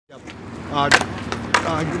I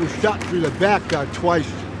was shot through the back twice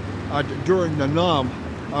during the NOM,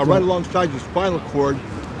 right alongside the spinal cord,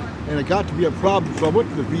 and it got to be a problem. So I went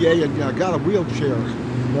to the VA and got a wheelchair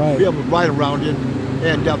to be able to ride around in.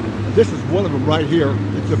 And this is one of them right here.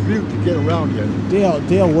 It's a beaut to get around in.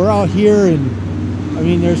 Dale, we're out here, and I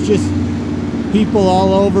mean, there's just people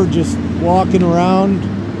all over, just walking around,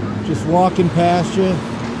 just walking past you.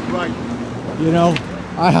 Right. You know,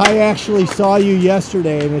 I actually saw you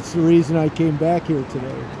yesterday, and it's the reason I came back here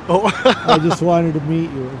today. Oh. I just wanted to meet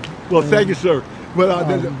you. Well, thank you, sir. Well,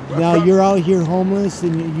 now you're out here homeless,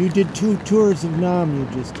 and you did 2 tours of NOM, you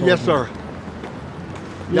just told me. Yes, sir.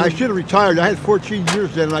 Yeah, I should have retired. I had 14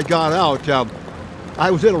 years then, and I got out.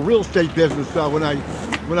 I was in a real estate business when I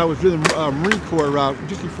was in the Marine Corps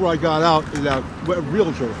just before I got out as a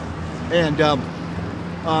realtor, and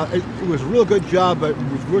it was a real good job. It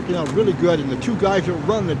was working out really good, and the 2 guys that were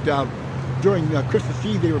running it during Christmas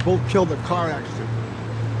Eve, they were both killed in a car accident.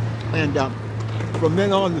 And from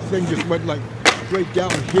then on, the thing just went like straight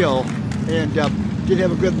downhill, and didn't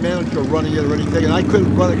have a good manager running it or anything, and I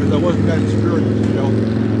couldn't run it because I wasn't that experienced, you know.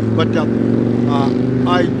 But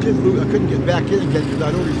I couldn't get back in again because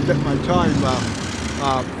I'd already spent my time.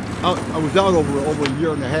 I was out over a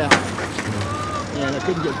year and a half, and I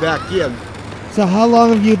couldn't get back in. So how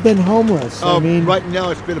long have you been homeless? I mean, right now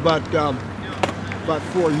it's been about 4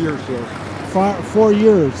 years, sir. 4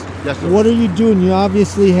 years. Yes, sir. What are you doing? You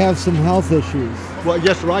obviously have some health issues. Well,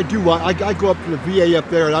 yes, sir. I do. I go up to the VA up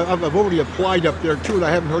there, and I've already applied up there too, and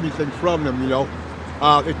I haven't heard anything from them. You know,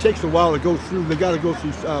 it takes a while to go through. They got to go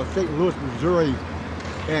through St. Louis, Missouri,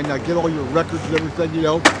 and get all your records and everything. You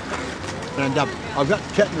know, and I've got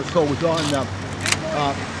tetanus hose on. These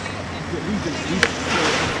are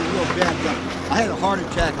real bad. I had a heart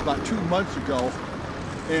attack about 2 months ago,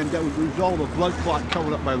 and that was the result of a blood clot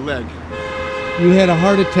coming up my leg. You had a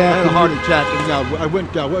heart attack? I had a heart attack, and I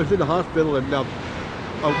was in the hospital, and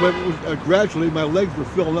gradually my legs were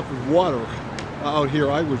filling up with water out here.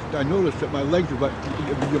 I noticed that my legs were about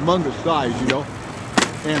humongous size, you know,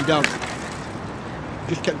 and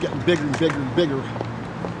just kept getting bigger and bigger and bigger.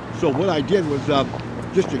 So what I did was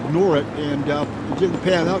just ignore it, and it didn't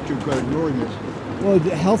pan out too good ignoring it. Well,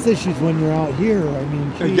 the health issues when you're out here, I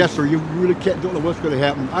mean, geez. Yes, sir, you really don't know what's going to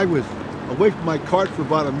happen. I was away from my cart for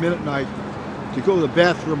about a minute, and I to go to the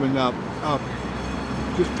bathroom, and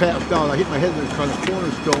just passed out. I hit my head in the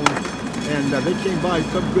cornerstone, and they came by,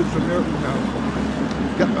 some good Samaritan,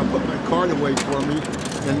 put my cart away for me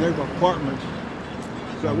in their apartment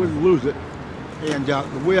so I wouldn't lose it, and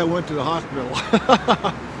the way I went to the hospital.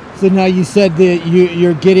 So now you said that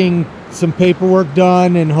you're getting some paperwork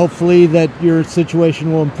done, and hopefully that your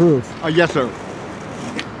situation will improve. Yes, sir.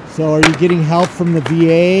 So are you getting help from the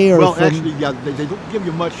VA? Or well, actually, yeah, they don't give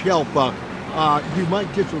you much help. You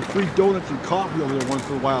might get some free donuts and coffee over there once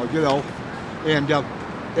in a while, you know. And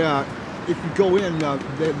if you go in,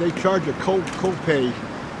 they charge a co-pay,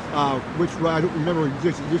 which I don't remember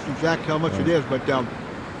just exactly how much it is, but they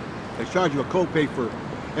charge you a co-pay for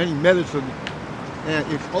any medicine, and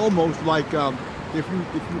it's almost like if you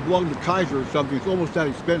belong to Kaiser or something, it's almost that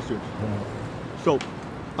expensive. So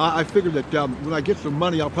I figured that when I get some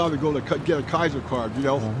money, I'll probably go to get a Kaiser card, you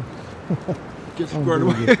know. Get squared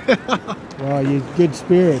away. Well, you good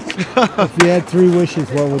spirits. If you had 3 wishes,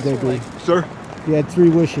 what would they be? Sir? If you had 3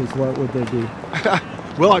 wishes, what would they be?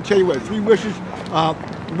 Well, I'll tell you what, 3 wishes.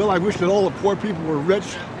 Well, I wish that all the poor people were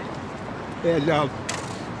rich. And let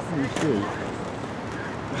me see.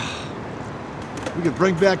 We could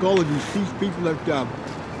bring back all the deceased people that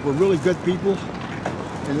were really good people.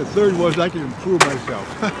 And the 3rd was I could improve myself.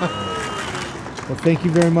 Well, thank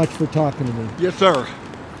you very much for talking to me. Yes, sir.